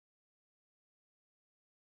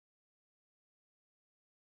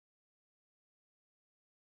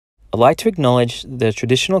I'd like to acknowledge the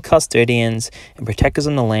traditional custodians and protectors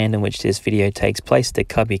on the land in which this video takes place, the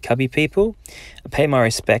Gubbi people. I pay my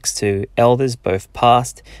respects to elders both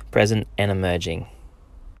past, present and emerging.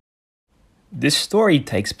 This story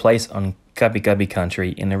takes place on Gubbi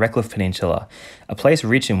country in the Redcliffe Peninsula, a place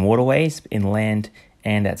rich in waterways, in land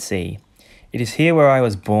and at sea. It is here where I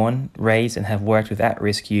was born, raised and have worked with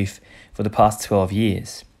at-risk youth for the past 12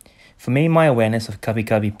 years. For me, my awareness of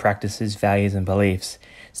Gubbi practices, values and beliefs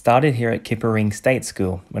started here at Kippering State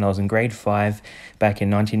School when I was in grade 5 back in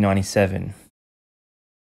 1997.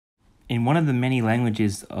 In one of the many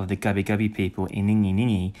languages of the Gubbi people in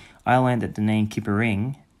Ningi, I learned that the name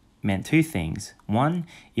Kippering meant two things. One,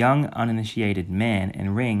 young uninitiated man,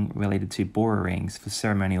 and ring related to Bora rings for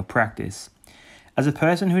ceremonial practice. As a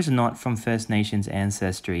person who is not from First Nations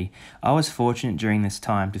ancestry, I was fortunate during this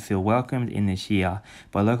time to feel welcomed in this year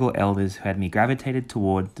by local elders who had me gravitated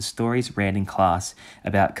toward the stories read in class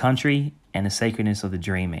about country and the sacredness of the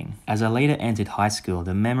dreaming. As I later entered high school,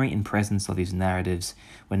 the memory and presence of these narratives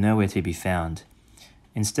were nowhere to be found.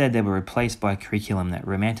 Instead, they were replaced by a curriculum that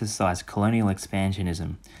romanticized colonial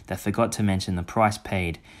expansionism, that forgot to mention the price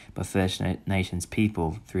paid by First Nations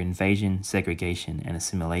people through invasion, segregation, and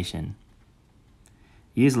assimilation.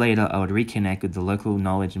 Years later, I would reconnect with the local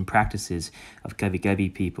knowledge and practices of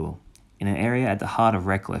Gubbi people in an area at the heart of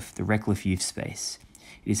Redcliffe, the Redcliffe Youth Space.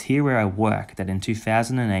 It is here where I work that in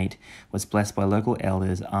 2008 was blessed by local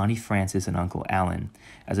elders Auntie Frances and Uncle Alan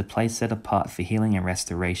as a place set apart for healing and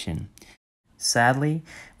restoration. Sadly,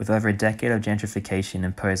 with over a decade of gentrification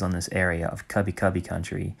imposed on this area of Gubbi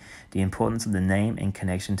country, the importance of the name and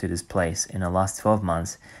connection to this place in the last 12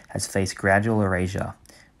 months has faced gradual erasure,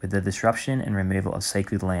 with the disruption and removal of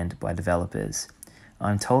sacred land by developers. I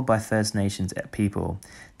am told by First Nations people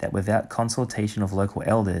that without consultation of local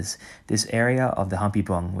elders, this area of the Humpy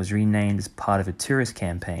Bong was renamed as part of a tourist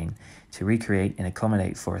campaign to recreate and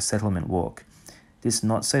accommodate for a settlement walk. This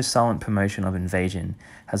not-so-silent promotion of invasion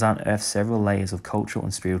has unearthed several layers of cultural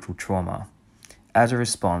and spiritual trauma. As a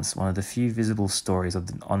response, one of the few visible stories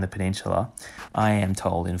on the peninsula, I am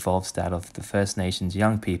told, involves that of the First Nations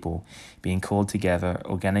young people being called together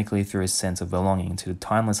organically through a sense of belonging to the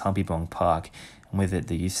timeless Humpy Bong Park, and with it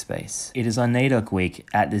the youth space. It is on NAIDOC week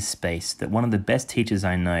at this space that one of the best teachers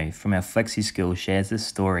I know from our Flexi School shares this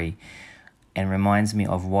story and reminds me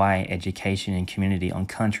of why education and community on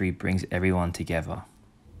country brings everyone together.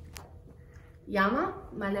 Yama,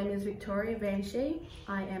 my name is Victoria Banshee.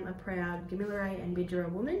 I am a proud Gimilarey and Bidjara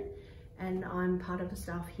woman, and I'm part of the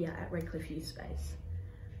staff here at Redcliffe Youth Space.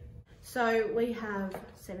 So we have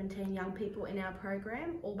 17 young people in our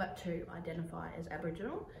program, all but 2 identify as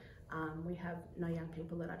Aboriginal. We have no young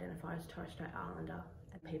people that identify as Torres Strait Islander,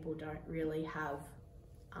 and people don't really have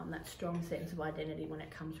that strong sense of identity when it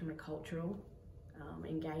comes from a cultural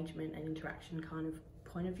engagement and interaction kind of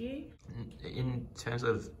point of view. In terms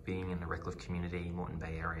of being in the Redcliffe community, Moreton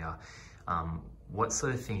Bay area, what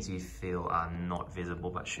sort of things do you feel are not visible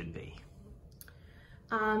but should be?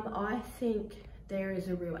 I think there is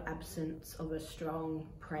a real absence of a strong,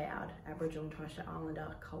 proud Aboriginal and Torres Strait Islander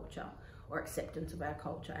culture or acceptance of our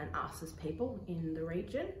culture and us as people in the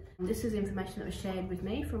region. This is information that was shared with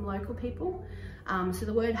me from local people. So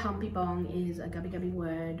the word Humpy Bong is a Gubbi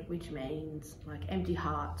word which means like empty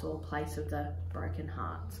hearts or place of the broken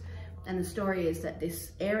hearts. And the story is that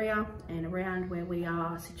this area and around where we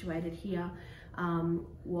are situated here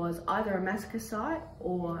was either a massacre site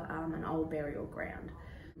or an old burial ground.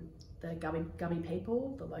 The Gubbi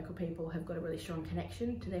people, the local people, have got a really strong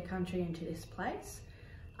connection to their country and to this place.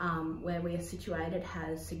 Where we are situated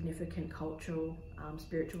has significant cultural,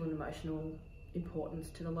 spiritual and emotional importance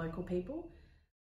to the local people.